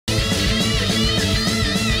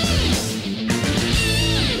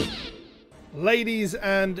Ladies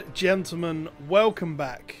and gentlemen, welcome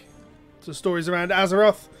back to Stories Around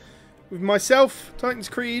Azeroth with myself, Titans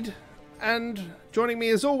Creed, and joining me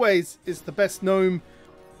as always is the best gnome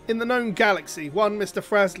in the known galaxy, one Mr.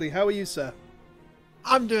 Frazley. How are you, sir?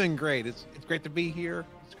 I'm doing great. It's great to be here.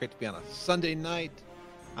 It's great to be on a Sunday night.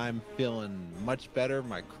 I'm feeling much better.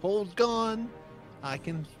 My cold's gone. I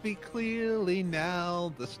can speak clearly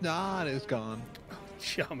now. The snot is gone. Oh,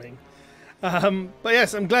 charming. But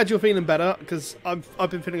yes, I'm glad you're feeling better because I've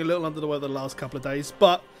been feeling a little under the weather the last couple of days,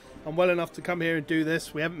 but I'm well enough to come here and do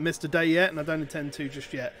this. We haven't missed a day yet, and I don't intend to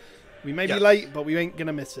just yet. We may be late, but we ain't going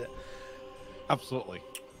to miss it. Absolutely.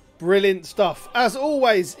 Brilliant stuff. As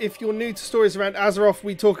always, if you're new to Stories Around Azeroth,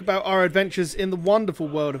 we talk about our adventures in the wonderful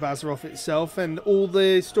world of Azeroth itself and all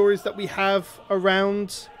the stories that we have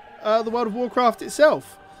around the world of Warcraft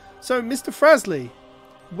itself. So, Mr. Frazley,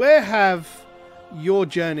 where have your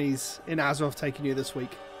journeys in Azeroth taken you this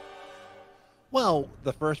week? Well,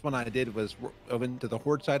 the first one I did was over to the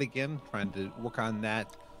Horde side again, trying to work on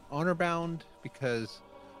that honor bound because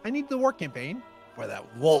I need the war campaign for that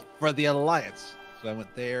wolf for the Alliance. So I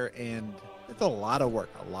went there, and it's a lot of work,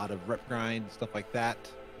 a lot of rep grind, stuff like that.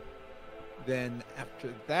 Then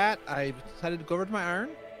after that, I decided to go over to my iron.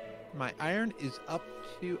 My iron is up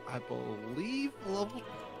to, I believe, level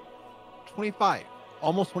 25,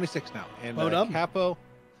 almost 26 now. And Capo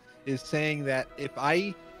is saying that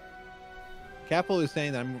Capo is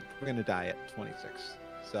saying that we're going to die at 26.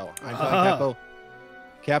 So I'm telling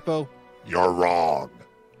Capo, you're wrong.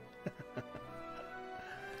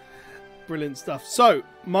 Brilliant stuff. So,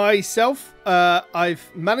 myself, I've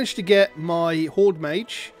managed to get my Horde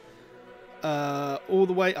Mage all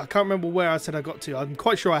the way. I can't remember where I said I got to. I'm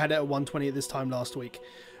quite sure I had it at 120 at this time last week.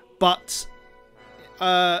 But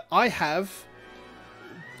I have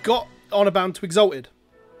got honor bound to Exalted.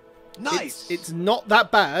 Nice! It's not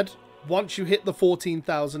that bad once you hit the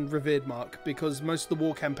 14,000 revered mark, because most of the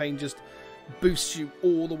war campaign just boosts you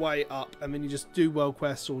all the way up, and then you just do world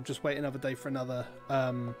quests or just wait another day for another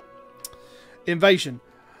invasion.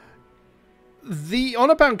 The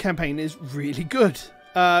honor bound campaign is really good,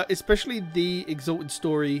 especially the Exalted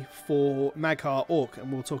story for Mag'har Orc,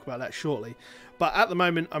 and we'll talk about that shortly. But at the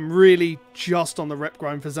moment, I'm really just on the rep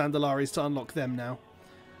grind for Zandalaris to unlock them now.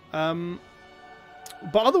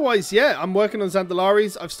 But otherwise, yeah, I'm working on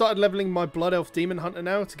Zandalaris. I've started leveling my Blood Elf Demon Hunter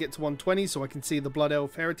now to get to 120 so I can see the Blood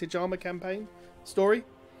Elf Heritage Armor campaign story.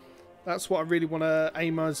 That's what I really want to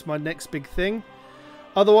aim as my next big thing.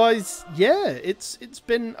 Otherwise, yeah, it's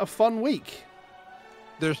been a fun week.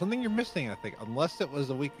 There's something you're missing, I think, unless it was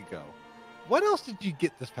a week ago. What else did you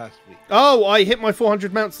get this past week? Oh, I hit my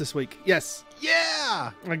 400 mounts this week. Yes.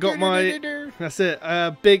 Yeah! I got my... That's it.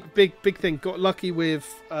 Big thing. Got lucky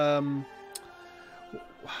with...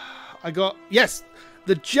 I got... Yes!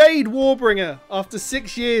 The Jade Warbringer, after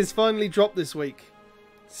 6 years, finally dropped this week.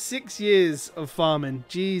 6 years of farming.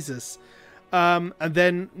 Jesus. And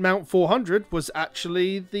then Mount 400 was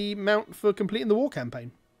actually the mount for completing the war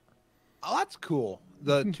campaign. Oh, that's cool.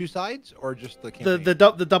 The two sides or just the campaign?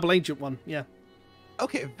 The double ancient one, yeah.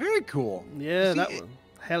 Okay, very cool. Yeah, that one.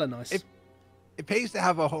 Hella nice. It pays to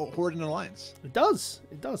have a Horde and Alliance. It does.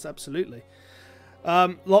 It does, absolutely.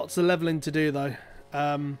 Lots of leveling to do, though.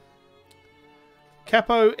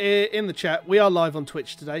 Capo in the chat. We are live on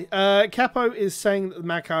Twitch today. Capo is saying that the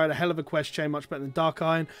Mag'har had a hell of a quest chain, much better than Dark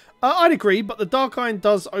Iron. I'd agree, but the Dark Iron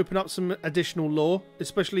does open up some additional lore,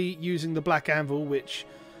 especially using the Black Anvil, which,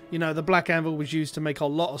 you know, the Black Anvil was used to make a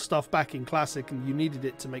lot of stuff back in Classic, and you needed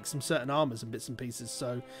it to make some certain armors and bits and pieces.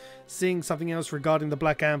 So seeing something else regarding the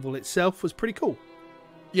Black Anvil itself was pretty cool.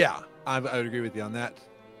 Yeah, I would agree with you on that.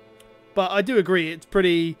 But I do agree, it's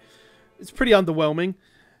pretty underwhelming.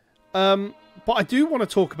 But I do want to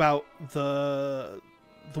talk about the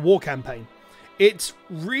war campaign. It's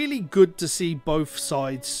really good to see both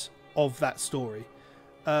sides of that story,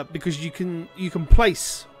 because you can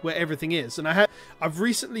place where everything is. And I've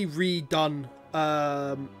recently redone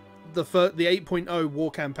the 8.0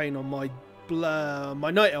 war campaign on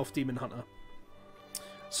my Night Elf Demon Hunter.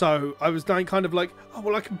 So I was kind of like, oh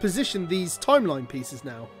well, I can position these timeline pieces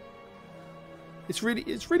now. It's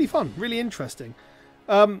really fun, really interesting.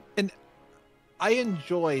 And I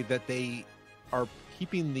enjoy that they are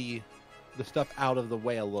keeping the stuff out of the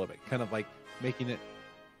way a little bit, kind of like making it.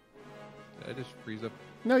 Did I just freeze up?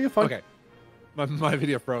 No, you're fine. Okay, my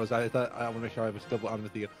video froze. I thought I want to make sure I was still on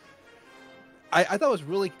with you. I thought it was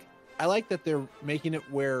really. I like that they're making it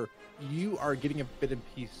where you are getting a bit in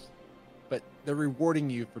piece, but they're rewarding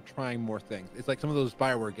you for trying more things. It's like some of those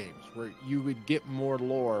Bioware games where you would get more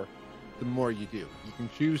lore the more you do. You can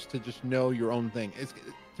choose to just know your own thing.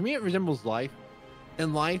 To me, it resembles life.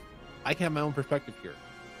 In life, I can have my own perspective here,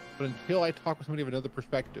 but until I talk with somebody of another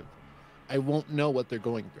perspective, I won't know what they're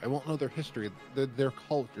going through. I won't know their history, their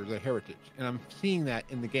culture, their heritage, and I'm seeing that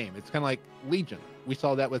in the game. It's kind of like Legion. We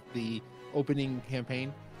saw that with the opening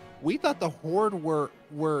campaign. We thought the Horde were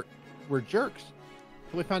jerks,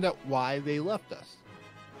 so we found out why they left us.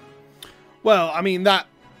 Well, I mean, that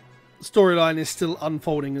storyline is still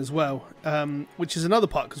unfolding as well, which is another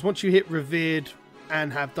part, because once you hit Revered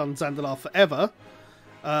and have done Zandalar Forever,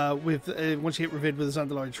 once you hit Revered with the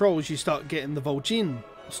Zandalari Trolls, you start getting the Vol'jin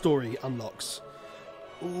story unlocks.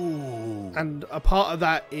 Ooh. And a part of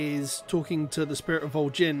that is talking to the spirit of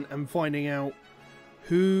Vol'jin and finding out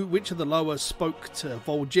which of the Loa spoke to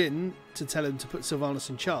Vol'jin to tell him to put Sylvanas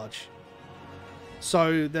in charge.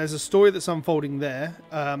 So there's a story that's unfolding there.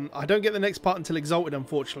 I don't get the next part until Exalted,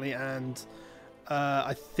 unfortunately, and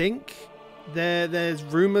I think there's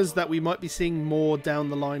rumours that we might be seeing more down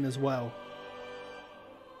the line as well.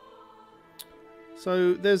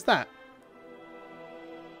 So there's that.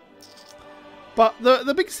 But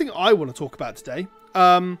the biggest thing I want to talk about today,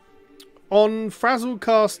 on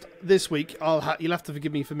Frazzlecast this week, you'll have to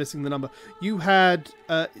forgive me for missing the number. You had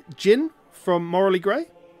Jin from Morally Grey.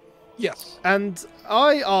 Yes. And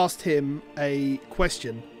I asked him a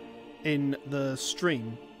question in the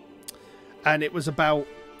stream, and it was about,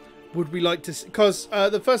 would we like to... Because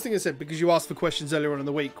the first thing I said, because you asked for questions earlier on in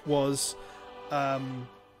the week, was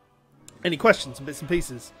any questions and bits and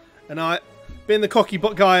pieces. And I, being the cocky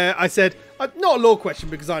guy, I said, not a lore question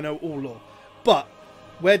because I know all lore, but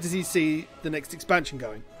where does he see the next expansion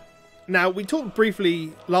going? Now, we talked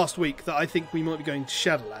briefly last week that I think we might be going to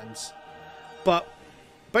Shadowlands, but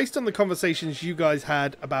based on the conversations you guys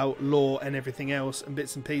had about lore and everything else and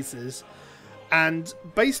bits and pieces, and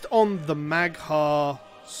based on the Mag'har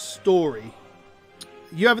story,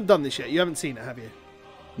 you haven't done this yet. You haven't seen it, have you?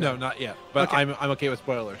 No, not yet. But okay. I'm okay with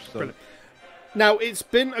spoilers. So. Brilliant. Now, it's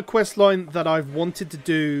been a quest line that I've wanted to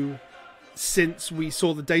do since we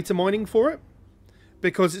saw the data mining for it,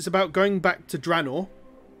 because it's about going back to Draenor,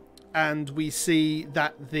 and we see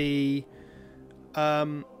that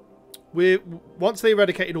once they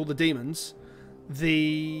eradicated all the demons,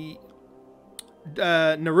 the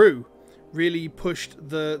Naru really pushed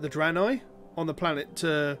the Draenei on the planet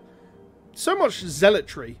to so much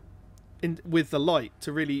zealotry with the light,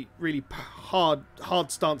 to really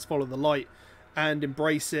hard stance follow the light and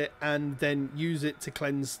embrace it, and then use it to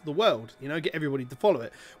cleanse the world, get everybody to follow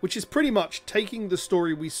it, which is pretty much taking the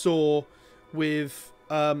story we saw with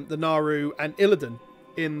the Naru and Illidan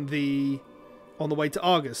on the way to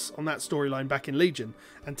Argus, on that storyline back in Legion,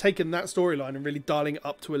 and taking that storyline and really dialing it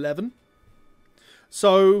up to 11.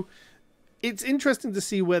 So it's interesting to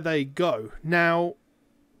see where they go. Now,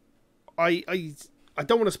 I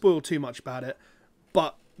don't want to spoil too much about it,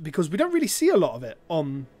 but because we don't really see a lot of it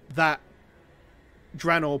on that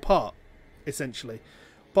Draenor part, essentially.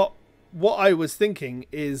 But what I was thinking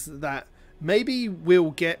is that maybe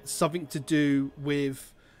we'll get something to do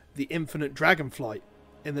with the infinite dragonflight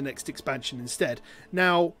in the next expansion instead.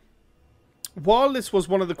 Now, while this was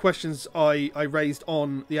one of the questions I raised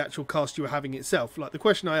on the actual cast you were having itself, like the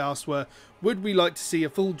question I asked were, would we like to see a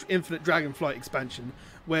full infinite dragonflight expansion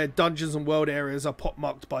where dungeons and world areas are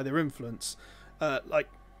pockmarked by their influence?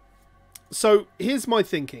 So here's my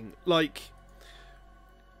thinking.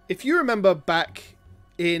 If you remember back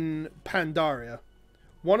in Pandaria,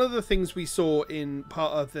 one of the things we saw in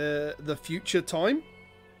part of the future time,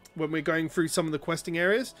 when we're going through some of the questing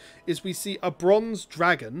areas, is we see a bronze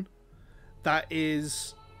dragon that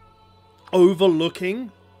is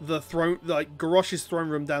overlooking the throne, like Garrosh's throne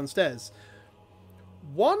room downstairs.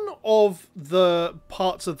 One of the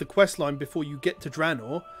parts of the quest line before you get to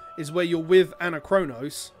Draenor is where you're with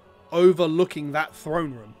Anachronos overlooking that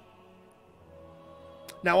throne room.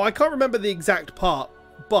 Now, I can't remember the exact part,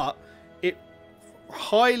 but it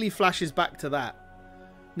highly flashes back to that.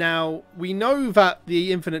 Now, we know that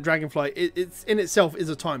the Infinite Dragonflight, it's in itself is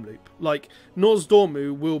a time loop. Like,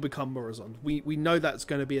 Nozdormu will become Murozond. We know that's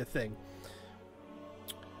going to be a thing.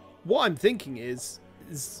 What I'm thinking is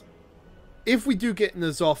if we do get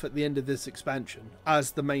N'Zoth at the end of this expansion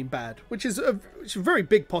as the main bad, which is a very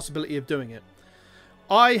big possibility of doing it,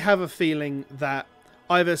 I have a feeling that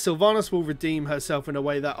either Sylvanas will redeem herself in a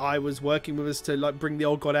way that I was working with us to bring the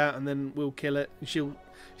old god out, and then we'll kill it. And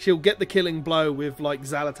she'll get the killing blow with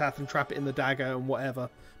Xal'atath and trap it in the dagger and whatever,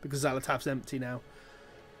 because Xal'atath's empty now.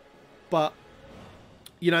 But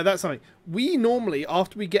that's something. We normally,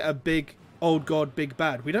 after we get a big old god, big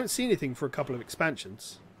bad, we don't see anything for a couple of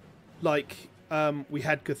expansions. We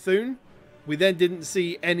had Cthulhu. We then didn't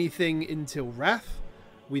see anything until Wrath.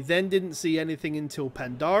 We then didn't see anything until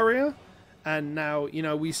Pandaria. and now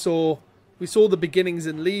we saw the beginnings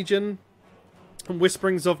in Legion and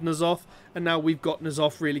whisperings of N'Zoth, and now we've got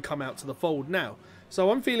N'Zoth really come out to the fold now.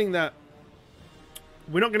 So I'm feeling that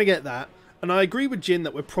we're not going to get that, and I agree with Jin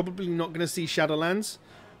that we're probably not going to see Shadowlands,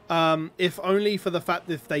 if only for the fact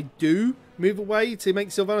that if they do move away to make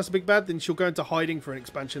Sylvanas a big bad, then she'll go into hiding for an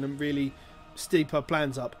expansion and really steep her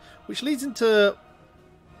plans up, which leads into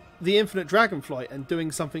the Infinite Dragonflight and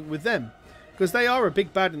doing something with them, because they are a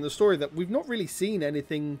big bad in the story that we've not really seen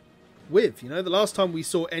anything with. The last time we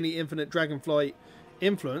saw any Infinite Dragonflight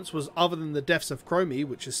influence was other than the deaths of Chromie,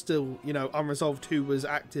 which is still unresolved who was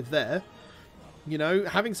active there.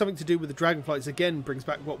 Having something to do with the Dragonflights again brings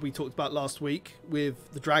back what we talked about last week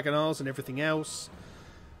with the Dragonars and everything else.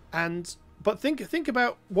 But think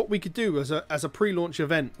about what we could do as a pre-launch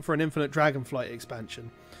event for an Infinite Dragonflight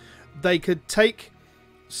expansion. They could take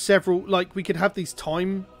several, we could have these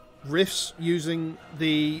time rifts using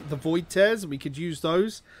the Void Tears, and we could use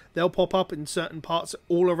those. They'll pop up in certain parts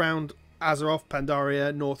all around Azeroth,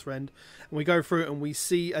 Pandaria, Northrend, and we go through it and we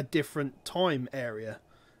see a different time area.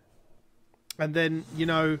 And then,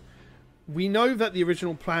 we know that the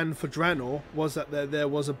original plan for Draenor was that there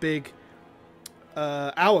was a big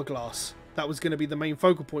hourglass that was going to be the main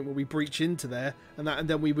focal point where we breach into there, and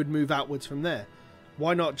then we would move outwards from there.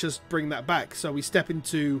 Why not just bring that back? So we step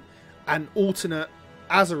into an alternate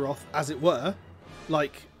Azeroth, as it were,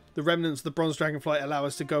 like the remnants of the Bronze Dragonflight allow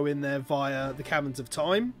us to go in there via the Caverns of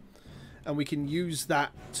Time, and we can use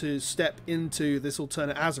that to step into this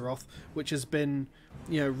alternate Azeroth, which has been,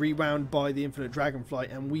 rewound by the Infinite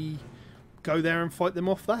Dragonflight, and we go there and fight them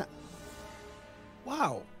off that.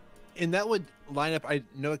 Wow. And that would line up, I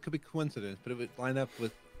know it could be coincidence, but it would line up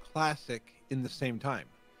with Classic in the same time.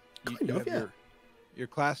 Kind of, yeah. Your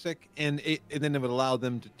Classic, and then it would allow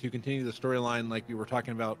them to continue the storyline like we were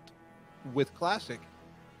talking about with Classic,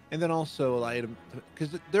 and then also allow them,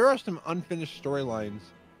 because there are some unfinished storylines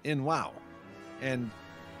in WoW, and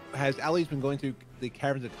as Ali's been going through the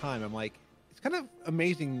Caverns of Time, I'm like, it's kind of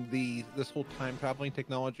amazing this whole time traveling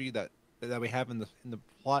technology that we have in the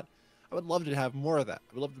plot. I would love to have more of that.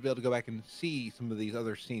 I would love to be able to go back and see some of these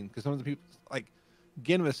other scenes, because some of the people, like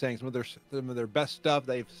Gin was saying, some of their best stuff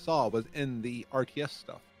they saw was in the RTS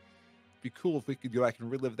stuff. It'd be cool if we could go back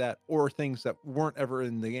and relive that, or things that weren't ever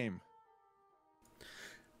in the game.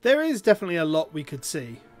 There is definitely a lot we could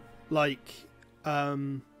see. I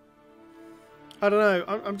don't know.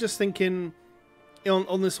 I'm just thinking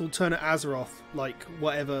on this alternate Azeroth,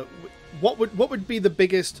 what would be the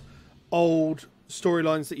biggest old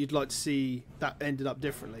storylines that you'd like to see that ended up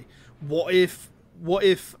differently? What if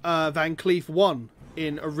Van Cleef won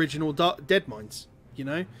in original Deadmines?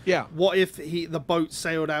 Yeah. What if the boat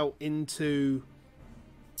sailed out into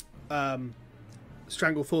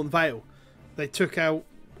Stranglethorn Vale? They took out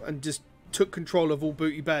and just took control of all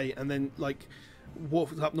Booty Bay, and then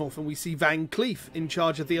walked up north, and we see Van Cleef in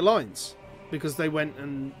charge of the Alliance because they went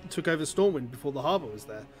and took over Stormwind before the harbour was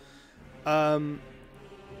there.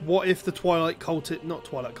 What if the not Twilight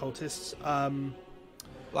Cultists,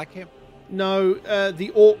 Black Camp? No, the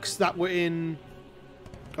orcs that were in,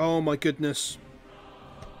 oh my goodness,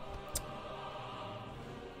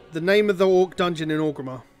 the name of the orc dungeon in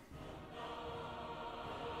Orgrimmar.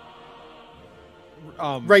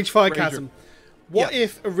 Ragefire Chasm. What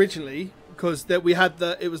if originally, because we had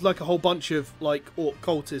it was like a whole bunch of orc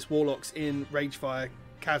cultists, warlocks in Ragefire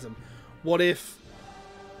Chasm. What if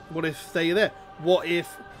they're there? What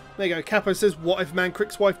if, there you go, Capo says, what if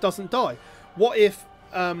Mancrick's wife doesn't die? What if,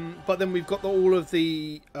 but then we've got all of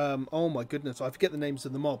the, oh my goodness, I forget the names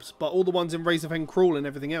of the mobs, but all the ones in Razorfang Crawl and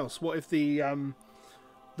everything else. What if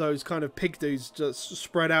those kind of pig dudes just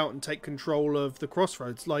spread out and take control of the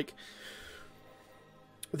crossroads?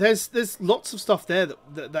 There's lots of stuff there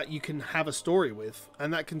that you can have a story with,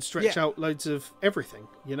 and that can stretch out loads of everything,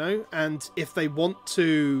 and if they want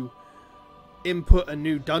to input a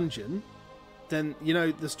new dungeon, then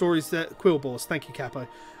the stories that Quillboars, thank you Capo,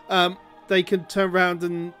 they can turn around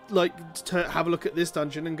and have a look at this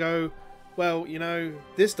dungeon and go, well,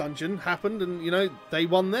 this dungeon happened and they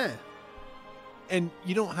won there. And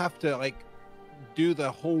you don't have to do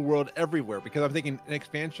the whole world everywhere, because I'm thinking an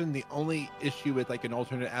expansion, the only issue with an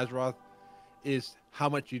alternate Azeroth is how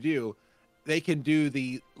much you do. They can do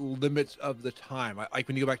the limits of the time.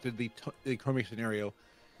 When you go back to the Chromie scenario,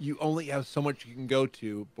 you only have so much you can go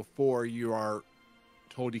to before you are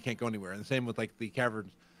told you can't go anywhere. And the same with the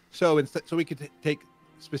caverns. So we could take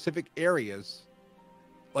specific areas,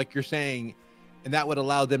 like you're saying, and that would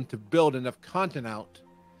allow them to build enough content out,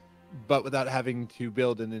 but without having to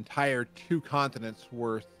build an entire 2 continents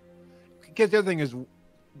worth. Because the other thing is,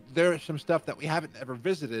 there's some stuff that we haven't ever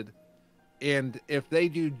visited And if they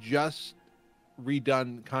do just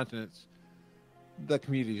redone continents, the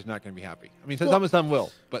community is not going to be happy. I mean, some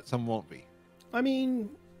will, but some won't be. I mean,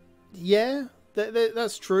 yeah,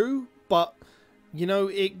 that's true, but you know,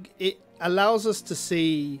 it allows us to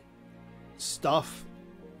see stuff.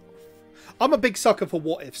 I'm a big sucker for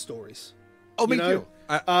what if stories. Oh, me too.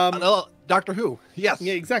 Doctor Who, yes.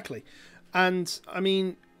 Yeah, exactly. And I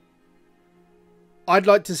mean, I'd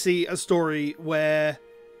like to see a story where,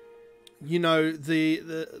 you know, the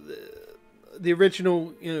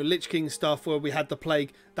original, you know, Lich King stuff where we had the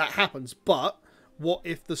plague, that happens. But what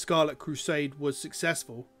if the Scarlet Crusade was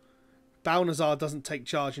successful? Balnazar doesn't take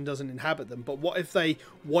charge and doesn't inhabit them. But what if they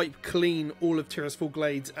wipe clean all of Tirisfal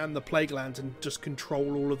Glades and the Plague Lands and just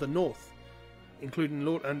control all of the north, including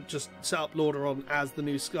Lord, and just set up Lordaeron as the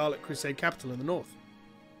new Scarlet Crusade capital in the north?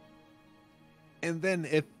 And then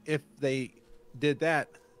if they did that,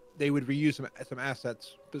 they would reuse some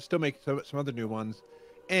assets, but still make some other new ones,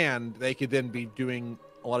 and they could then be doing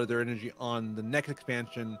a lot of their energy on the next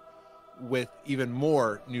expansion with even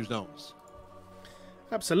more new zones.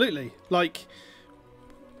 Absolutely. Like,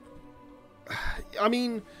 I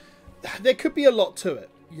mean, there could be a lot to it,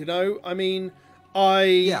 you know? I mean,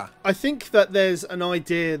 I think that there's an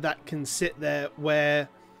idea that can sit there where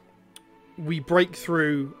we break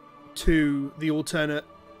through to the alternate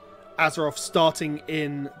Azeroth starting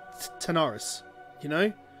in Tanaris, you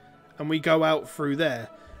know? And we go out through there.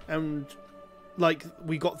 And, like,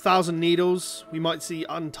 we got Thousand Needles. We might see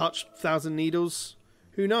untouched Thousand Needles.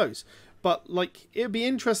 Who knows? But, like, it'd be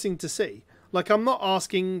interesting to see. Like, I'm not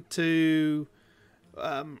asking to...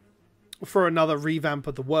 for another revamp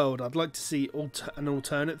of the world. I'd like to see an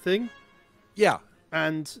alternate thing. Yeah.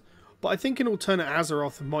 But I think an alternate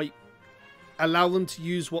Azeroth might allow them to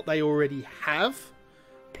use what they already have,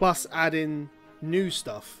 plus add in new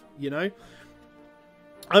stuff, you know?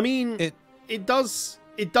 I mean, it does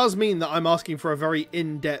mean that I'm asking for a very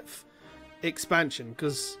in-depth expansion,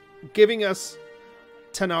 because giving us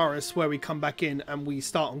Tanaris where we come back in and we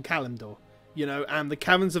start on Kalimdor, you know, and the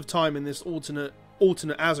Caverns of Time in this alternate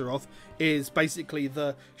Azeroth is basically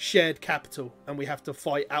the shared capital, and we have to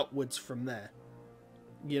fight outwards from there,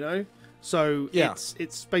 you know? So yeah,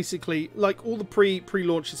 it's basically like all the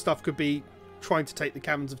pre-launch stuff could be trying to take the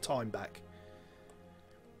Caverns of Time back.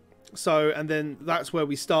 So, and then that's where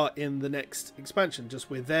we start in the next expansion.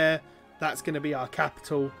 Just we're there, that's going to be our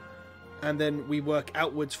capital, and then we work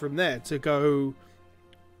outwards from there to go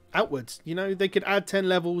outwards. You know, they could add 10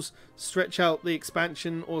 levels, stretch out the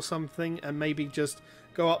expansion or something, and maybe just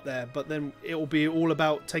go up there. But then it will be all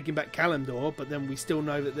about taking back Kalimdor, but then we still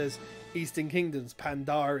know that there's Eastern Kingdoms,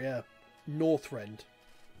 Pandaria, Northrend,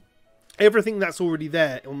 everything that's already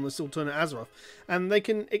there on this alternate Azeroth, and they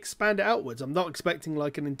can expand it outwards. I'm not expecting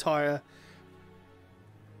like an entire...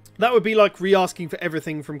 That would be like re-asking for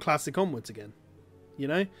everything from Classic onwards again, you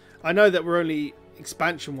know? I know that we're only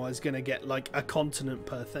expansion-wise going to get like a continent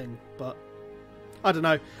per thing, but I don't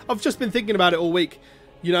know. I've just been thinking about it all week,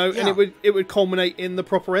 you know, and it would culminate in the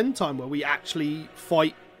proper end time where we actually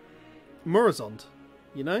fight Murazond,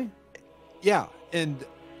 you know? Yeah, and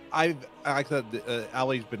like I said,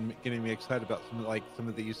 Ali's been getting me excited about some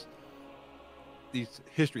of these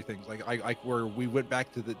history things, like where we went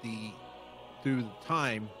back to through the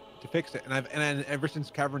time to fix it, and ever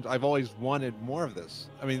since Caverns, I've always wanted more of this.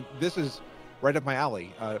 I mean, this is right up my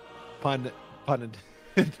alley. Pun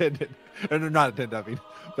intended, or not intended. I mean,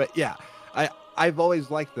 but yeah, I've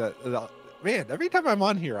always liked the man. Every time I'm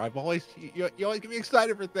on here, you always get me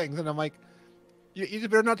excited for things, and I'm like, you just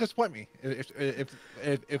better not disappoint me.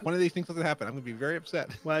 If one of these things doesn't happen, I'm going to be very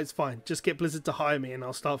upset. Well, it's fine. Just get Blizzard to hire me, and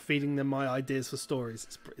I'll start feeding them my ideas for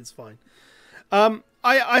stories. It's fine.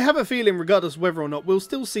 I have a feeling, regardless of whether or not, we'll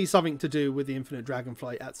still see something to do with the Infinite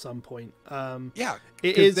Dragonflight at some point. Yeah,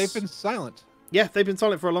 because they've been silent. Yeah, they've been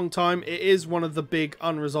silent for a long time. It is one of the big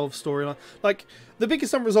unresolved storylines. Like, the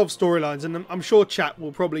biggest unresolved storylines, and I'm sure chat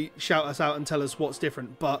will probably shout us out and tell us what's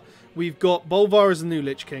different, but we've got Bolvar as the new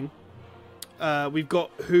Lich King. We've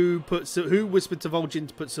got who whispered to Vol'jin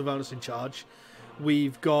to put Sylvanas in charge.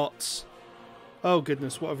 We've got... Oh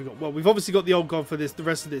goodness, what have we got? Well, we've obviously got the Old God for the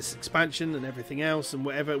rest of this expansion and everything else, and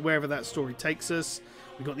wherever that story takes us.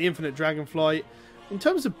 We've got the Infinite Dragonflight. In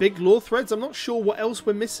terms of big lore threads, I'm not sure what else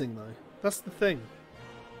we're missing, though. That's the thing.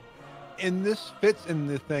 And this fits in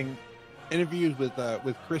the thing. Interviews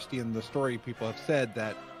with Christie and the story people have said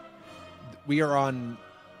that we are on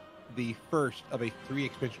the first of a 3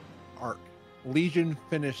 expansion arc. Legion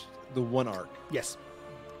finished the 1 arc. Yes.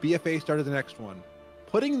 BFA started the next one.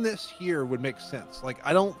 Putting this here would make sense. Like,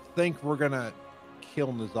 I don't think we're gonna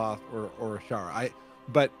kill N'Zoth or Ashara.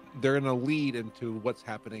 But they're gonna lead into what's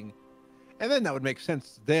happening, And then that would make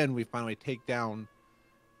sense. Then we finally take down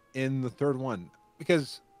in the third one,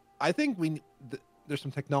 because I think there's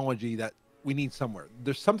some technology that we need somewhere.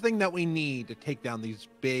 There's something that we need to take down these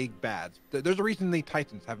big bads. There's a reason the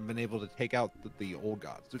Titans haven't been able to take out the old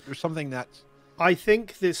gods. There's something that's... I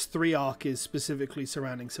think this 3 arc is specifically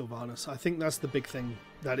surrounding Sylvanas. I think that's the big thing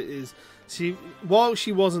that it is. While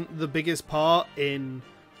she wasn't the biggest part in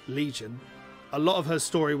Legion, a lot of her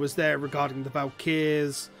story was there regarding the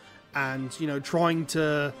Valkyries and, you know, trying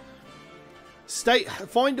to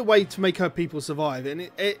find a way to make her people survive. And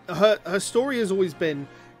her story has always been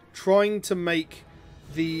trying to make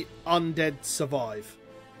the undead survive,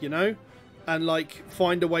 you know, and like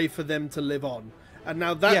find a way for them to live on. And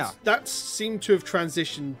now that's seemed to have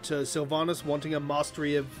transitioned to Sylvanas wanting a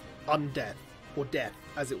mastery of undeath, or death,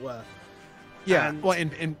 as it were. Yeah, and, well,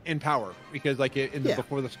 in power, because like in the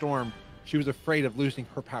Before the Storm, she was afraid of losing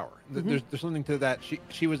her power. There's something to that. She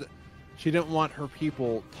didn't want her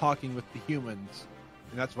people talking with the humans,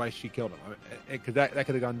 and that's why she killed them. Because that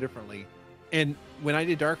could have gone differently. And when I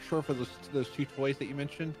did Dark Shore for those 2 toys that you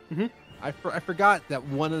mentioned, I forgot that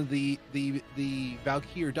one of the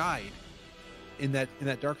Valkyrie died in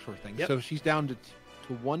that Dark Shore thing. Yep. So she's down to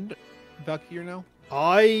 1 Valkyrie now.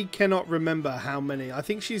 I cannot remember how many. I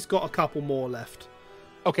think she's got a couple more left.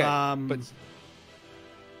 Okay,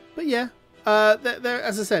 but yeah,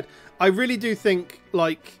 as I said, I really do think,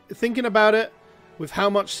 like, thinking about it, with how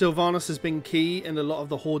much Sylvanas has been key in a lot of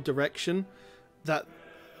the Horde direction, that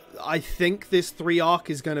I think this 3 arc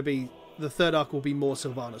is going to be, the 3rd arc will be more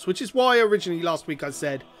Sylvanas, which is why originally last week I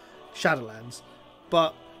said Shadowlands.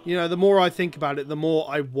 But, you know, the more I think about it, the more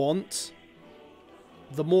I want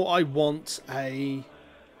an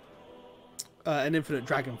Infinite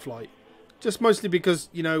Dragonflight. Just mostly because,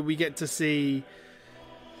 you know, we get to see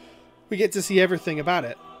everything about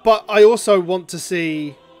it. But I also want to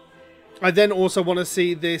see... I then also want to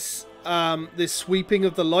see this this sweeping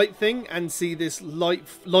of the light thing and see this light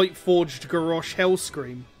forged Garrosh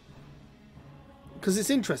Hellscream. Because it's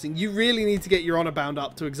interesting. You really need to get your honor bound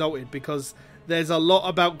up to Exalted, because there's a lot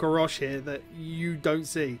about Garrosh here that you don't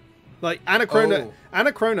see. Like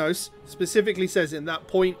Anachronos specifically says in that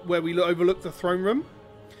point where we overlook the throne room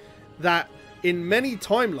that in many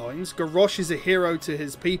timelines Garrosh is a hero to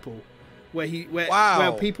his people. Where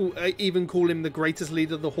people even call him the greatest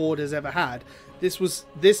leader the Horde has ever had. This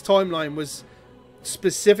timeline was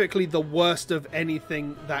specifically the worst of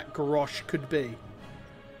anything that Garrosh could be.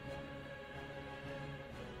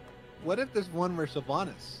 What if there's one where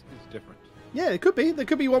Sylvanas is different? Yeah, it could be. There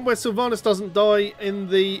could be one where Sylvanas doesn't die in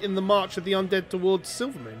the march of the undead towards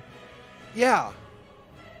Silvermoon. Yeah.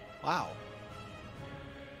 Wow.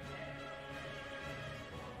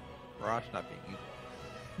 Garrosh not being evil.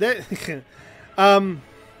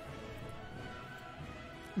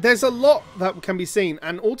 There's a lot that can be seen,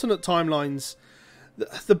 and alternate timelines.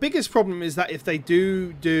 The biggest problem is that if they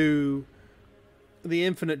do the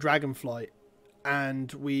Infinite Dragonflight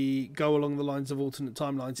and we go along the lines of alternate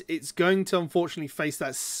timelines, it's going to unfortunately face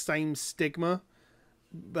that same stigma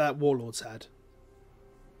that Warlords had.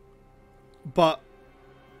 But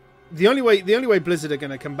the only way Blizzard are going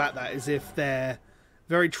to combat that is if they're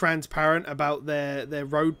very transparent about their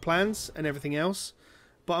road plans and everything else.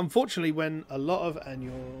 But unfortunately, when a lot of... And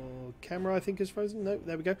your camera, I think, is frozen. No,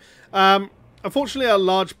 there we go. Unfortunately, a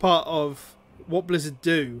large part of what Blizzard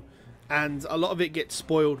do, and a lot of it gets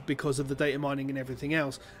spoiled because of the data mining and everything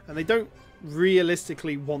else, and they don't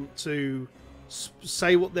realistically want to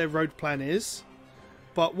say what their road plan is.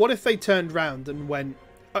 But what if they turned around and went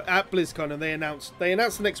at BlizzCon and they announced the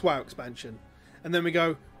next WoW expansion, and then we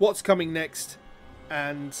go, what's coming next?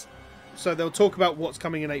 And so they'll talk about what's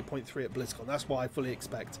coming in 8.3 at BlizzCon. That's what I fully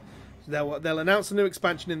expect. They'll announce a new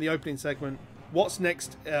expansion in the opening segment. What's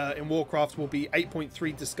next in Warcraft will be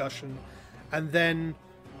 8.3 discussion. And then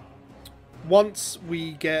once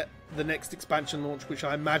we get the next expansion launch, which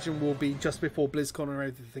I imagine will be just before BlizzCon and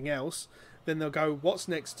everything else, then they'll go, what's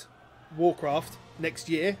next? Warcraft next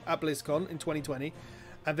year at BlizzCon in 2020.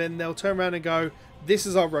 And then they'll turn around and go, this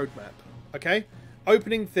is our roadmap. Okay?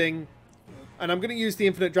 Opening thing. And I'm going to use the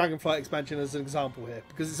Infinite Dragonflight expansion as an example here,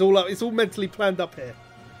 because it's all mentally planned up here.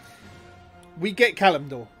 We get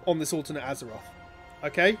Kalimdor on this alternate Azeroth.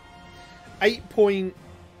 Okay?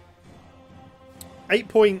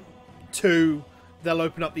 8.2, they'll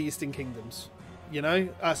open up the Eastern Kingdoms. You know?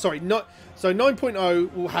 So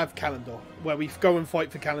 9.0 will have Kalimdor, where we go and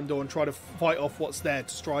fight for Kalimdor and try to fight off what's there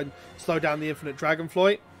to try and slow down the Infinite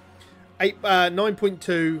Dragonflight.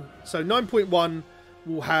 9.2, so 9.1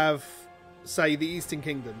 will have, say, the Eastern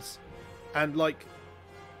Kingdoms, and like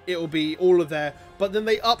it'll be all of there, but then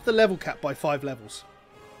they up the level cap by 5 levels.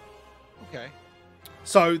 Okay.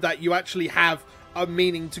 So that you actually have a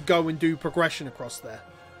meaning to go and do progression across there.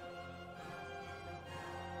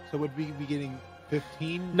 So would we be getting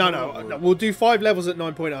 15? No. We'll do 5 levels at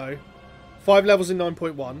 9.0, 5 levels in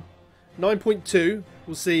 9.1. 9.2,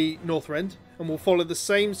 we'll see Northrend, and we'll follow the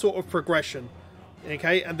same sort of progression.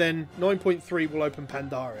 Okay, and then 9.3 will open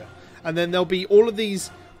Pandaria. And then there'll be all of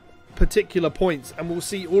these particular points, and we'll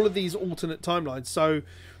see all of these alternate timelines. So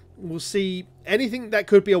we'll see anything that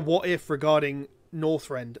could be a what if regarding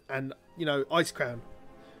Northrend and, you know, Ice Crown.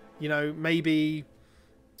 You know, maybe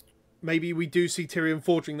we do see Tyrion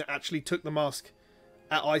Fordring that actually took the mask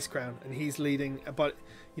at Ice Crown, and he's leading, but,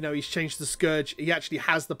 you know, he's changed the Scourge. He actually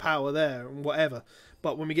has the power there and whatever.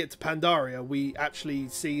 But when we get to Pandaria, we actually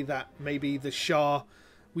see that maybe the Shah,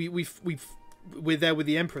 we're there with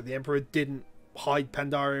the Emperor. The Emperor didn't hide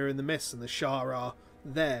Pandaria in the mist, and the Shah are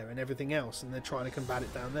there and everything else, and they're trying to combat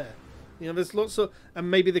it down there. You know, there's lots of, and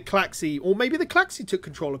maybe the Klaxi, or maybe the Klaxi took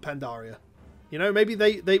control of Pandaria. You know, maybe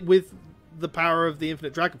they with the power of the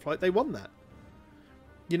Infinite Dragonflight, they won that.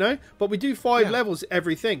 You know, but we do 5 levels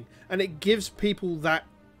everything, and it gives people that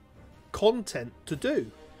content to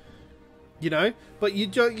do. You know, but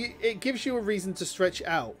it gives you a reason to stretch it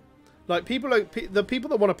out. Like the people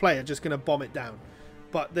that want to play are just going to bomb it down,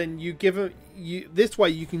 but then you give them this way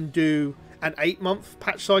you can do an 8-month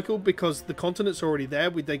patch cycle because the continent's already there.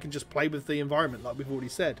 They can just play with the environment like we've already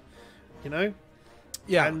said. You know,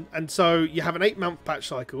 and so you have an 8-month patch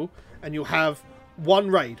cycle, and you'll have one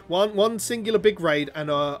raid, one singular big raid, and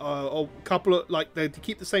a couple of, like, they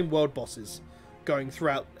keep the same world bosses going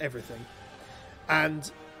throughout everything.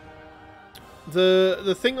 And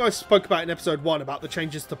the thing I spoke about in episode 1 about the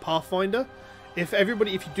changes to Pathfinder, if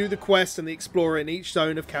you do the quest and the explorer in each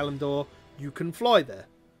zone of Kalimdor, you can fly there.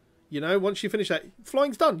 You know, once you finish that,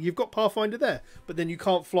 flying's done. You've got Pathfinder there, but then you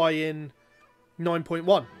can't fly in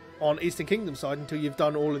 9.1 on Eastern Kingdom side until you've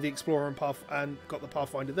done all of the explorer and got the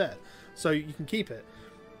Pathfinder there. So you can keep it.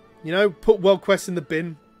 You know, put world quests in the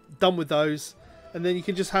bin, done with those, and then you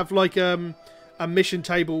can just have like a mission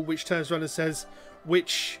table which turns around and says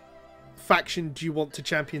which faction do you want to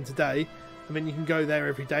champion today, and then you can go there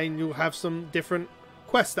every day and you'll have some different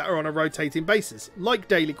quests that are on a rotating basis, like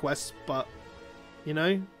daily quests, but, you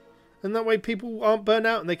know, and that way people aren't burnt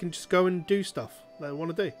out and they can just go and do stuff they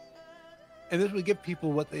want to do. And this would give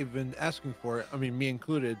people what they've been asking for, I mean, me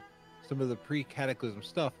included, some of the pre-cataclysm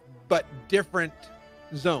stuff, but different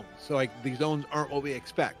zones. So, like, the zones aren't what we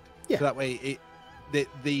expect. Yeah. So that way,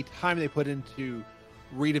 the time they put into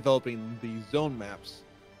redeveloping the zone maps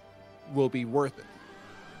will be worth it.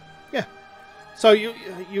 Yeah. So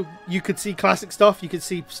you could see classic stuff. You could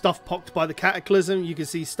see stuff pocked by the Cataclysm. You could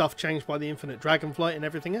see stuff changed by the Infinite Dragonflight and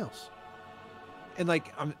everything else. And,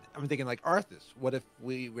 like, I'm thinking, like, Arthas. What if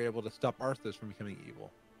we were able to stop Arthas from becoming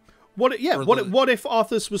evil? What if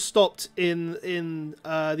Arthas was stopped in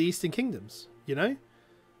the Eastern Kingdoms? You know.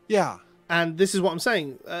 Yeah. And this is what I'm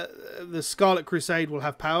saying. The Scarlet Crusade will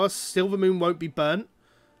have power. Silvermoon won't be burnt,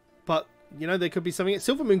 but, you know, there could be something.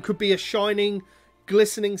 Silvermoon could be a shining,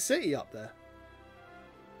 glistening city up there.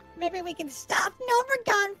 Maybe we can stop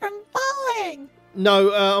Novergon from falling.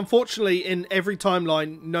 No, unfortunately, in every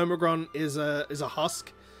timeline, Nomagron is a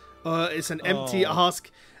husk. It's an empty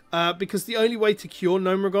husk, because the only way to cure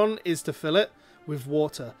Nomagron is to fill it with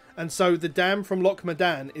water. And so the dam from Loch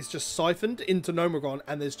Madan is just siphoned into Nomagron,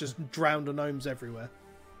 and there's just drowned gnomes everywhere.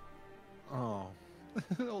 Oh.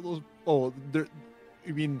 All those. Oh,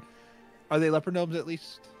 you mean, are they leopard gnomes at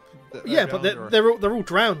least? Yeah, but they're all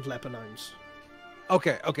drowned leopard gnomes.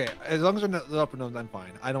 Okay. As long as they're not leopard gnomes, I'm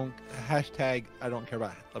fine. I don't care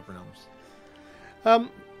about leopard gnomes.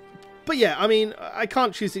 But yeah, I mean, I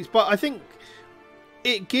can't choose these, but I think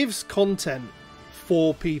it gives content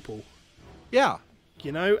for people. Yeah.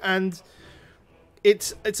 You know, and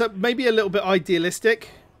it's maybe a little bit idealistic,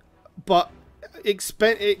 but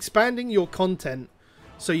expanding your content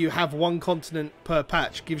so you have one continent per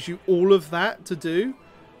patch gives you all of that to do.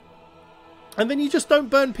 And then you just don't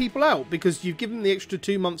burn people out because you've given them the extra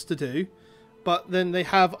 2 months to do, but then they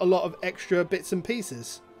have a lot of extra bits and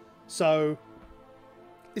pieces. So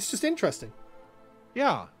it's just interesting.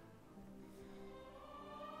 Yeah.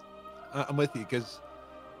 I'm with you, because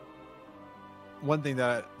one thing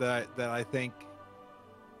that I think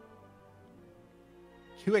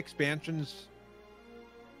 2 expansions,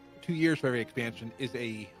 2 years for every expansion is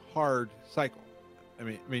a hard cycle. I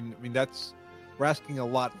mean that's, we're asking a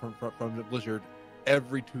lot from the Blizzard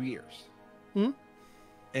every 2 years. Hmm?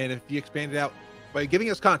 And if you expand it out by giving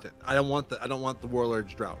us content, I don't want the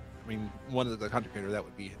Warlord's Drought. I mean, one of the content creator, that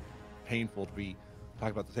would be painful to be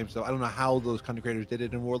talk about the same stuff. I don't know how those content creators did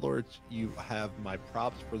it in Warlords. You have my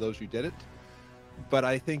props for those who did it, but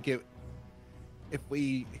I think if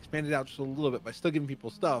we expand it out just a little bit by still giving people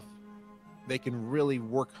stuff, they can really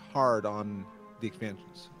work hard on the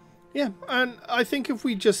expansions. Yeah, and I think if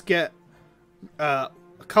we just get a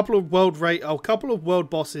couple of world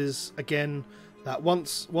bosses again, that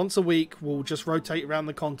once a week we'll just rotate around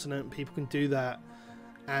the continent. People can do that,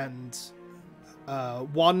 and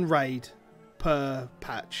one raid per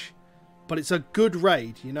patch, but it's a good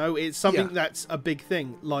raid. You know, it's something that's a big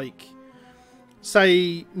thing. Like,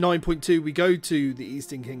 say 9.2, we go to the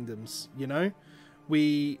Eastern Kingdoms. You know,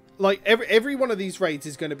 we like every one of these raids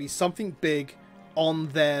is going to be something big on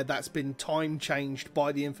there that's been time changed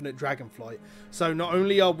by the Infinite Dragonflight. So not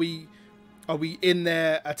only are we in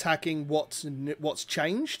there attacking what's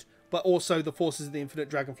changed, but also the forces of the Infinite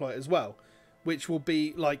Dragonflight as well, which will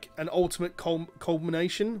be like an ultimate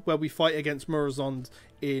culmination where we fight against Murozond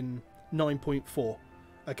in 9.4.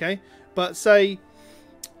 Okay, but say,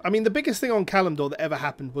 I mean, the biggest thing on Kalimdor that ever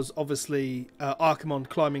happened was obviously Archimonde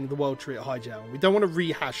climbing the World Tree at Hyjal. We don't want to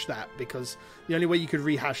rehash that, because the only way you could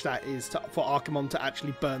rehash that is for Archimonde to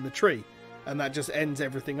actually burn the tree, and that just ends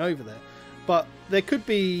everything over there. But there could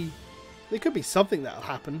be something that'll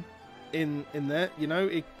happen in there, you know.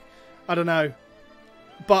 I don't know,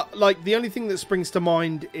 but like the only thing that springs to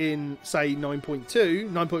mind in say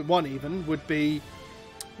 9.2, 9.1 even, would be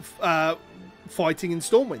fighting in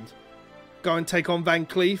Stormwind. Go and take on Van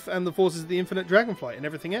Cleef and the forces of the Infinite Dragonflight and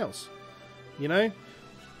everything else. You know?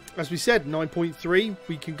 As we said, 9.3,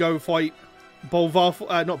 we can go fight Tyrion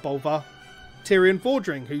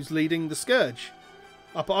Fordring, who's leading the Scourge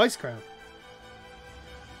up at Icecrown.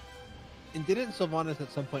 And didn't Sylvanas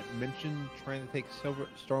at some point mention trying to take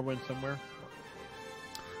Stormwind somewhere?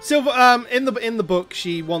 In the book,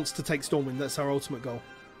 she wants to take Stormwind. That's her ultimate goal.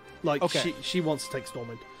 Like, okay. she wants to take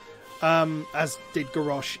Stormwind. As did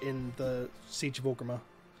Garrosh in the Siege of Orgrimmar.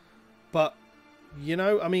 But, you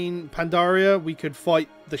know, I mean, Pandaria, we could fight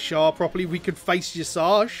the Shah properly. We could face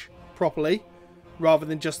Yasaj properly, rather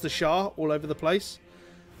than just the Shah all over the place.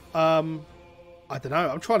 I don't know.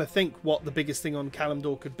 I'm trying to think what the biggest thing on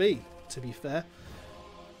Kalimdor could be, to be fair.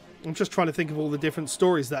 I'm just trying to think of all the different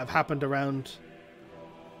stories that have happened around.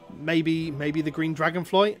 Maybe the Green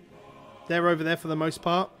Dragonflight. They're over there for the most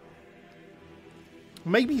part.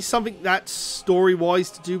 Maybe something that's story-wise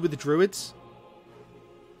to do with the Druids.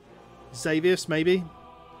 Xavius, maybe.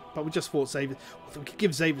 But we just fought Xavius. We could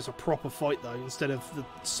give Xavius a proper fight, though, instead of the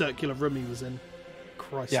circular room he was in.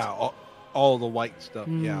 Christ. Yeah, all the white stuff.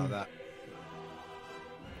 Yeah, that.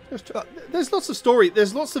 There's lots of story.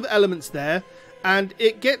 There's lots of elements there. And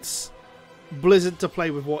it gets Blizzard to play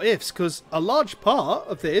with what ifs, because a large part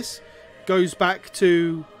of this goes back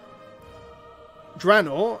to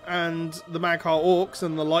Draenor and the Mag'har Orcs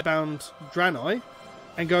and the Lightbound Draenei,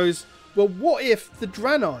 and goes, well, what if the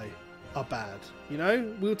Draenei are bad? You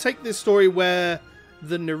know, we'll take this story where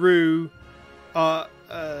the Naru are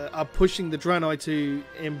pushing the Draenei to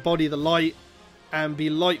embody the light and be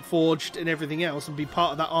light forged and everything else and be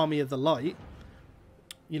part of that army of the light.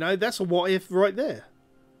 You know, that's a what if right there.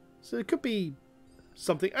 So it could be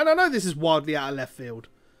something, and I know this is wildly out of left field,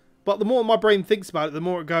 but the more my brain thinks about it, the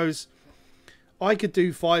more it goes, I could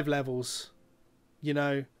do 5 levels, you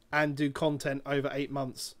know, and do content over 8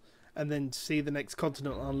 months, and then see the next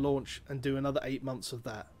continent on launch and do another 8 months of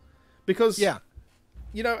that. Because,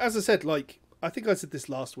 you know, as I said, like, I think I said this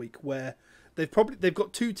last week, where they've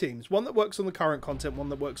got 2 teams, one that works on the current content, one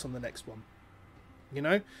that works on the next one. You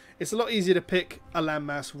know, it's a lot easier to pick a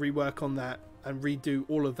landmass, rework on that, and redo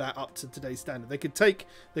all of that up to today's standard. They could take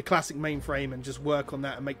the classic mainframe and just work on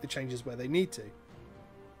that and make the changes where they need to.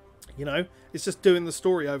 You know, it's just doing the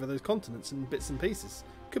story over those continents and bits and pieces.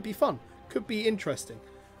 Could be fun. Could be interesting.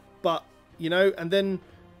 But, you know, and then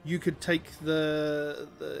you could take the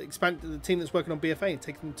team that's working on BFA and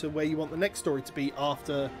take them to where you want the next story to be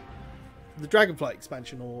after the Dragonflight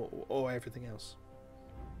expansion or everything else.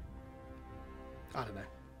 I don't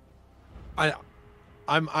know.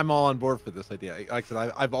 I'm all on board for this idea. Like I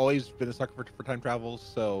said, I've always been a sucker for time travel,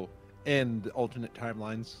 so, and alternate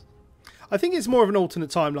timelines. I think it's more of an alternate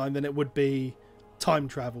timeline than it would be time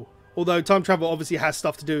travel. Although time travel obviously has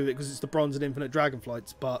stuff to do with it because it's the Bronze and Infinite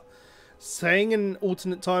Dragonflights. But saying an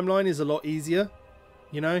alternate timeline is a lot easier,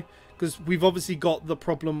 you know? Because we've obviously got the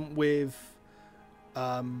problem with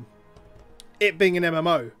it being an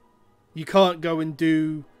MMO. You can't go and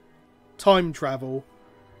do time travel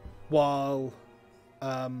while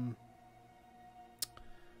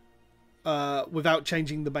without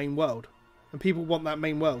changing the main world. And people want that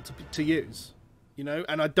main world to use. you know,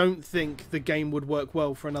 and I don't think the game would work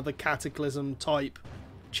well for another Cataclysm type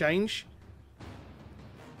change.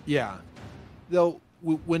 Yeah. Though,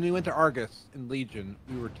 when we went to Argus in Legion,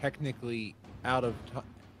 we were technically out of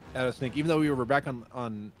sync. Even though we were back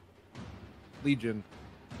on Legion,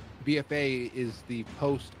 BFA is the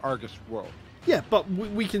post-Argus world. Yeah, but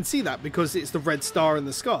we can see that because it's the red star in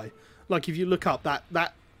the sky. Like, if you look up,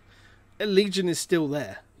 that Legion is still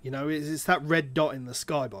there. You know, it's that red dot in the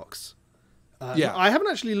skybox. Yeah. I haven't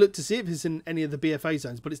actually looked to see if it's in any of the BFA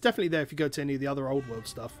zones, but it's definitely there if you go to any of the other old world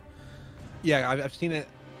stuff. Yeah, I've seen it.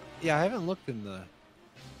 Yeah, I haven't looked in the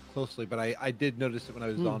closely, but I did notice it when I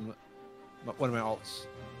was on one of my alts.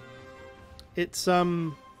 It's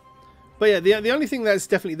but yeah, the only thing that's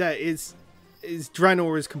definitely there is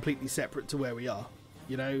Draenor is completely separate to where we are.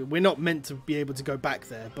 You know, we're not meant to be able to go back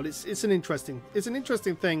there, but it's an interesting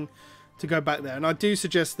thing to go back there, and I do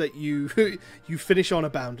suggest that you finish Honor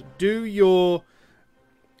Bound, do the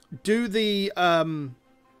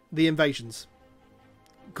invasions,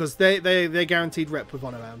 because they're guaranteed rep with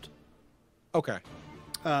Honor Bound. Okay.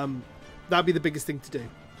 That'd be the biggest thing to do.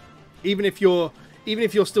 Even if you're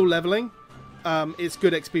still leveling, it's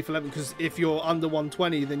good XP for leveling, because if you're under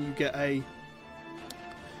 120, then you get an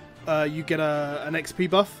XP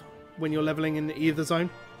buff when you're leveling in either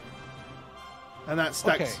zone, and that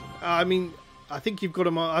stacks. Okay. I mean, I think you've got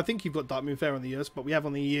them. I think you've got Dark Moon Fair on the US, but we have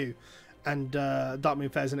on the EU, and Dark Moon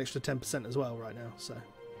Fair is an extra 10% as well right now.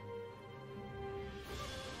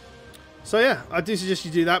 So yeah, I do suggest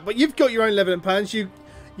you do that. But you've got your own leveling plans.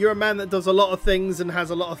 You're a man that does a lot of things and has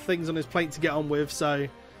a lot of things on his plate to get on with. So,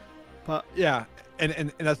 but yeah,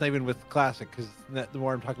 and that's not even with Classic, because the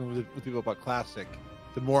more I'm talking with people about Classic,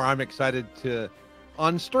 the more I'm excited to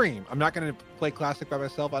on stream. I'm not going to play Classic by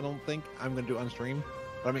myself. I don't think I'm going to do it on stream,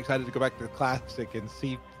 but I'm excited to go back to Classic and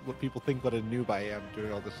see what people think. What a noob I am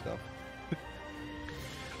doing all this stuff.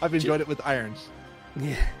 I've enjoyed it with Irons.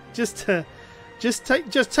 Yeah, just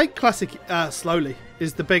take Classic slowly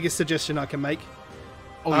is the biggest suggestion I can make.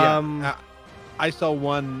 Oh yeah, I saw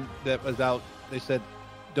one that was out. They said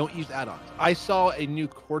don't use add-ons. I saw a new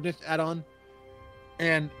coordinates add-on,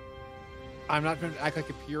 and I'm not going to act like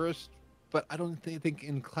a purist, but I don't think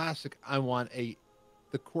in Classic I want the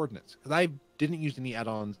coordinates, because I didn't use any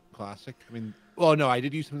add-ons in Classic. I mean, well, no, I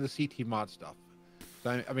did use some of the CT mod stuff.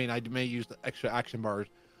 So I mean, I may use the extra action bars,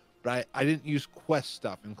 but I didn't use quest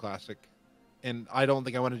stuff in Classic, and I don't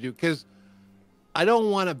think I want to do, because I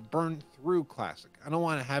don't want to burn through Classic. I don't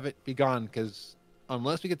want to have it be gone, because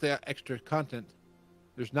unless we get the extra content,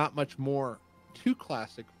 there's not much more to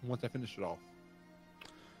Classic once I finish it all.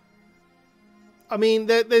 I mean,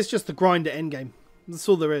 there's just the grind at endgame. That's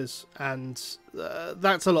all there is, and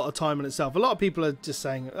that's a lot of time in itself. A lot of people are just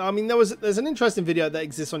saying. I mean, there's an interesting video that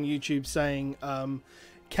exists on YouTube saying,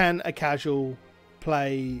 "Can a casual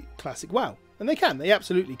play Classic WoW?" And they can. They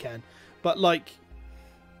absolutely can. But like,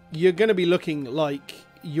 you're going to be looking like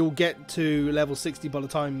you'll get to level 60 by the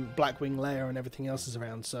time Blackwing Lair and everything else is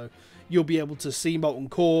around. So you'll be able to see Molten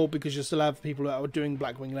Core, because you'll still have people that are doing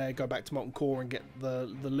Blackwing Lair go back to Molten Core and get the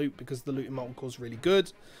loot, because the loot in Molten Core is really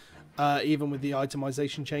good, even with the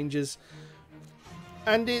itemization changes.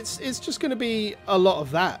 And it's just going to be a lot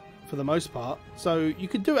of that for the most part. So you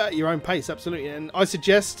could do it at your own pace, absolutely. And I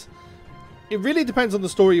suggest it really depends on the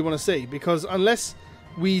story you want to see, because unless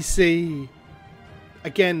we see,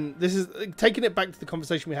 again, this is taking it back to the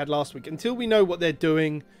conversation we had last week, until we know what they're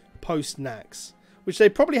doing post Nax, which they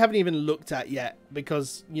probably haven't even looked at yet,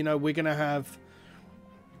 because, you know, we're going to have,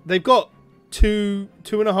 they've got two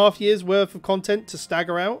and a half years worth of content to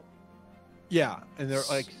stagger out. Yeah, and they're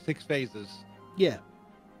like 6 phases. Yeah.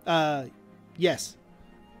 Yes.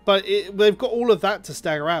 But they've got all of that to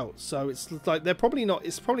stagger out, so it's like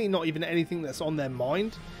it's probably not even anything that's on their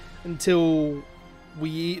mind until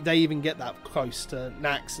they even get that close to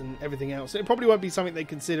Nax and everything else. It probably won't be something they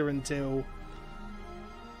consider until,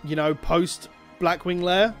 you know, post Blackwing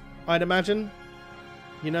Lair, I'd imagine.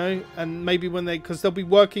 You know, and maybe because they'll be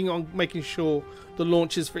working on making sure the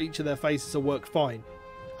launches for each of their phases will work fine.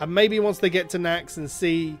 And maybe once they get to Nax and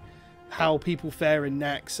see how people fare in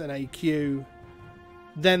Nax and AQ,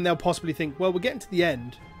 then they'll possibly think, well, we're getting to the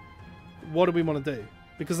end. What do we want to do?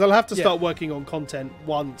 Because they'll have to start working on content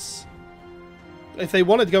once. If they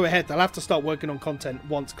wanted to go ahead, they'll have to start working on content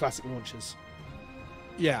once Classic launches.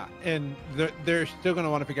 Yeah, and they're still going to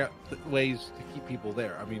want to figure out ways to keep people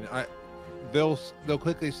there. I mean, they'll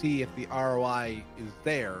quickly see if the ROI is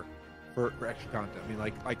there for extra content. I mean,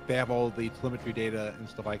 like they have all the telemetry data and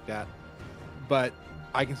stuff like that. But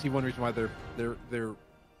I can see one reason why they're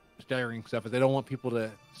staggering stuff is they don't want people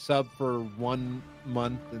to sub for 1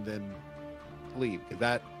 month and then leave,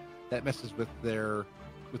 because that messes with their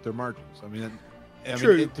margins. I mean,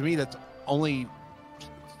 True. to me, that's only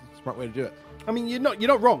smart way to do it. I mean, you're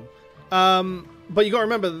not wrong. But you got to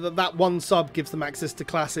remember that one sub gives them access to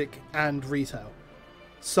Classic and Retail.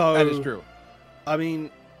 So That is true. I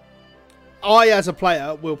mean, I as a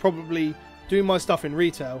player will probably do my stuff in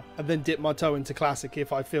Retail and then dip my toe into Classic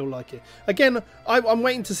if I feel like it. Again, I'm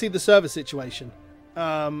waiting to see the server situation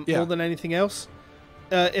more than anything else.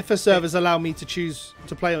 If a servers allow me to choose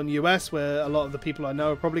to play on US, where a lot of the people I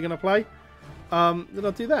know are probably going to play, then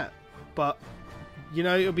I'll do that. But you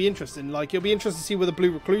know, it'll be interesting. Like, it'll be interesting to see where the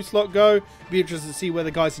Blue Recluse lot go. It'll be interesting to see where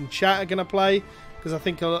the guys in chat are going to play, because I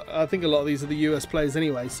think a lot of these are the US players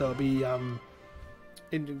anyway. So it'll be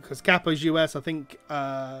because Capo's US. I think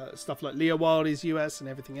stuff like Leo Wild is US and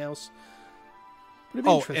everything else. But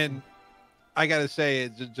it'll be interesting. And I gotta say,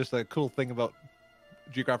 it's just a cool thing about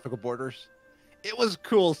geographical borders. It was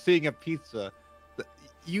cool seeing a pizza,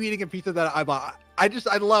 you eating a pizza that I bought. I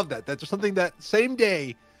love that. That's just something that same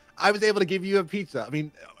day I was able to give you a pizza. I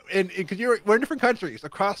mean, and because we're in different countries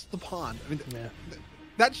across the pond. I mean,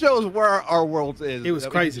 that shows where our world is. It was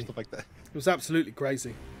crazy. Stuff like that. It was absolutely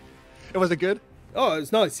crazy. Was it good? Oh, it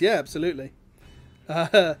was nice. Yeah, absolutely.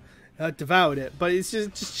 I devoured it, but it's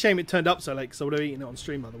just a shame it turned up so late, because I would have eaten it on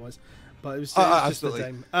stream otherwise. But it was just the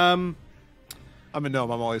same. I'm a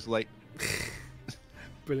gnome. I'm always late.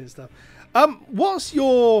 Brilliant stuff. What's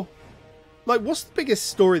the biggest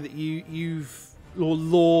story that you've or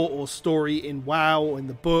lore or story in WoW or in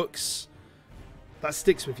the books that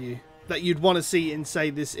sticks with you, that you'd want to see in, say,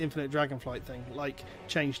 this Infinite Dragonflight thing, like,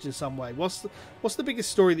 changed in some way? What's the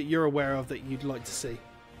biggest story that you're aware of that you'd like to see,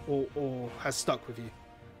 or has stuck with you?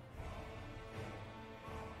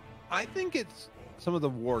 I think it's some of the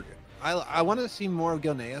Worgen. I want to see more of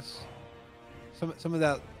Gilneas. Some of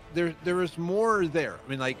that. There was more there. I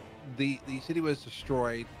mean, like, the city was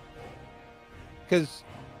destroyed because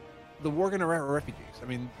the Worgen are refugees. I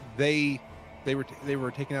mean, they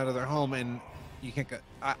were taken out of their home, and you can't get.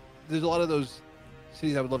 There's a lot of those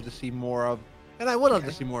cities I would love to see more of, and I would love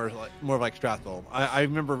to see more of like Stratholme. I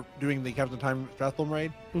remember doing the Captain Time Stratholme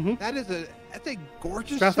raid. Mm-hmm. That's a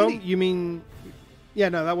gorgeous Stratholme? city. You mean? Yeah,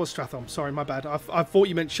 no, that was Stratholme. Sorry, my bad. I thought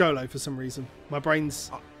you meant Sholo for some reason. My brain's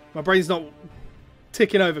not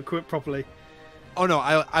ticking over properly. Oh no,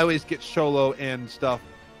 I always get Sholo and stuff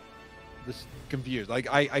this confused. Like,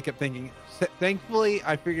 I kept thinking. Thankfully,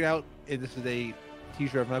 I figured out, and this is a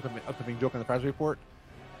teaser of an upcoming joke on the Frazley report.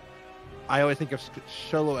 I always think of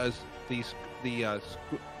Sholo as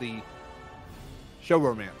the show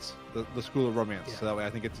romance, the school of romance. Yeah. So that way, I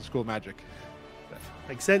think it's the school of magic.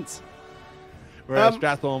 Makes sense. Whereas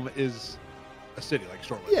Stratholme is a city like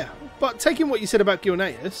Stormwind. Yeah, but taking what you said about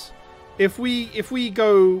Gilneas, if we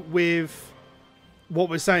go with what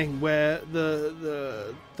we're saying, where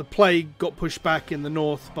the plague got pushed back in the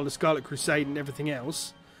north by the Scarlet Crusade and everything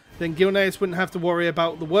else, then Gilneas wouldn't have to worry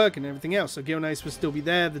about the work and everything else. So Gilneas would still be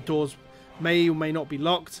there. The doors may or may not be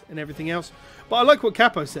locked and everything else. But I like what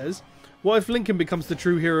Capo says. What if Lincoln becomes the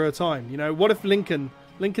true hero of time? You know, what if Lincoln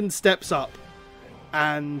steps up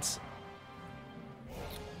and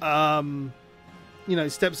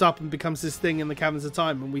steps up and becomes this thing in the Caverns of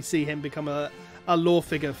Time, and we see him become a lore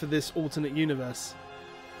figure for this alternate universe.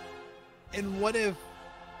 And what if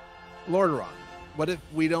Lordaeron? What if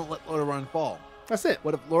we don't let Lordaeron fall? That's it.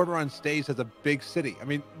 What if Lordaeron stays as a big city? I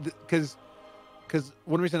mean, because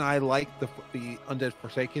one reason I like the Undead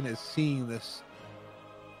Forsaken is seeing the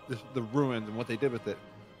ruins and what they did with it.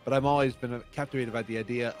 But I've always been captivated by the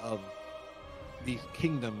idea of these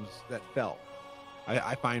kingdoms that fell.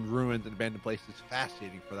 I find ruins and abandoned places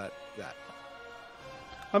fascinating for that.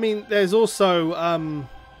 I mean, there's also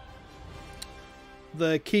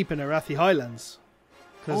the keep in Arathi Highlands.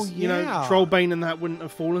 Because, you know, Trollbane and that wouldn't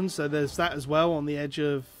have fallen, so there's that as well on the edge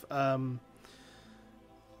of the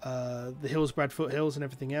Hillsbrad foothills and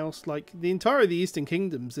everything else. Like, the entirety of the Eastern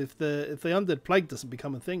Kingdoms, if the Undead Plague doesn't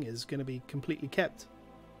become a thing, is going to be completely kept.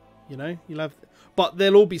 You know, but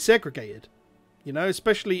they'll all be segregated. You know,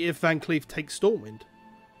 especially if Van Cleef takes Stormwind.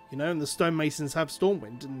 You know, and the Stonemasons have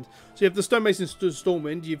Stormwind. And so you have the Stonemasons to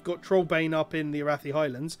Stormwind, you've got Trollbane up in the Arathi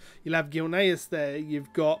Highlands, you'll have Gilneas there,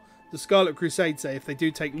 you've got the Scarlet Crusade, say, if they do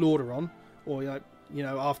take Lordaeron, or, you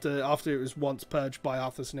know, after it was once purged by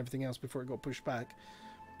Arthas and everything else before it got pushed back.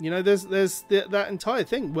 You know, there's that entire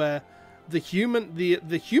thing where the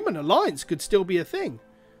human alliance could still be a thing.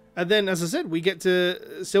 And then, as I said, we get to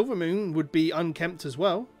Silvermoon would be unkempt as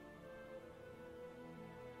well.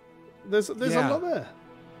 There's a lot there.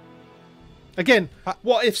 Again,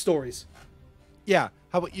 what if stories? Yeah.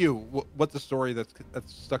 How about you? What's the story that's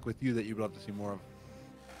stuck with you that you'd love to see more of?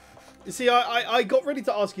 You see, I got ready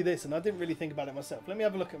to ask you this, and I didn't really think about it myself. Let me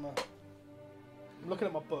have a look at I'm looking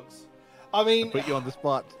at my books. I mean... Put you on the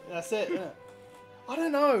spot. That's it, isn't it? I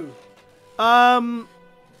don't know.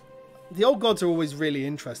 The old gods are always really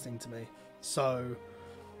interesting to me. So,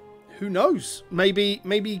 who knows? Maybe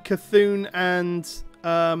Cthulhu and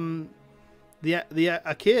the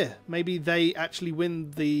Akir. Maybe they actually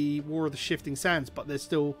win the War of the Shifting Sands, but they're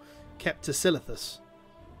still kept to Silithus.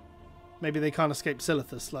 Maybe they can't escape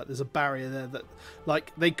Silithus. Like there's a barrier there that,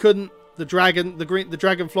 like they couldn't. The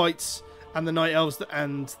dragon flights and the night elves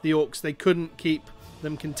and the orcs. They couldn't keep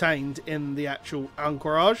them contained in the actual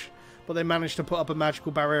anchorage, but they managed to put up a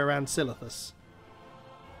magical barrier around Silithus.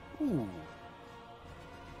 Ooh.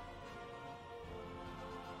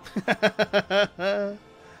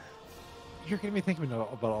 You're getting me thinking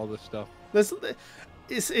about all this stuff.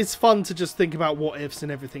 It's fun to just think about what ifs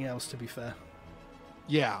and everything else. To be fair.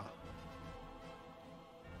 Yeah.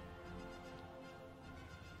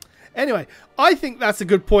 Anyway, I think that's a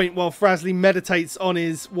good point while Frazley meditates on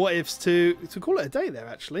his what ifs to call it a day there,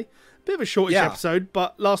 actually. Bit of a shortish episode,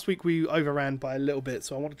 but last week we overran by a little bit,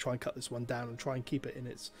 so I want to try and cut this one down and try and keep it in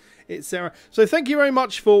its era. So thank you very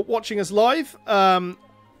much for watching us live.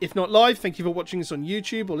 If not live, thank you for watching us on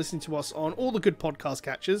YouTube or listening to us on all the good podcast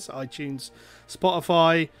catchers, iTunes,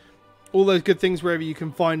 Spotify, all those good things wherever you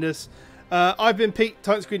can find us. I've been Pete,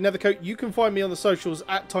 Titans Creed Nethercoat. You can find me on the socials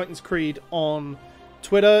at Titans Creed on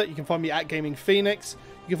Twitter. You can find me at Gaming Phoenix.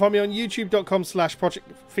 You can find me on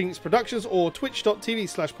youtube.com/Project Phoenix Productions or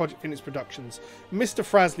twitch.tv/Project Phoenix Productions. Mr.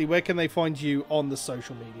 Frazley, where can they find you on the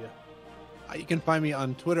social media? You can find me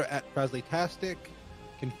on Twitter at Frazley-tastic.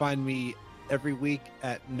 You can find me every week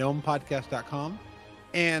at gnomepodcast.com.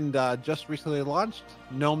 And just recently launched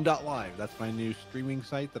gnome.live. That's my new streaming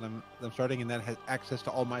site that I'm starting, and that has access to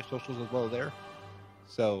all my socials as well there.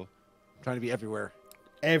 So I'm trying to be everywhere.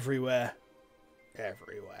 Everywhere.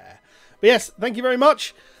 But yes, thank you very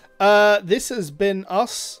much. This has been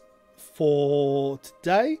us for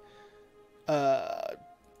today.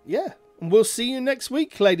 Yeah, and we'll see you next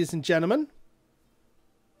week, ladies and gentlemen.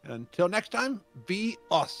 Until next time, be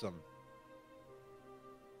awesome.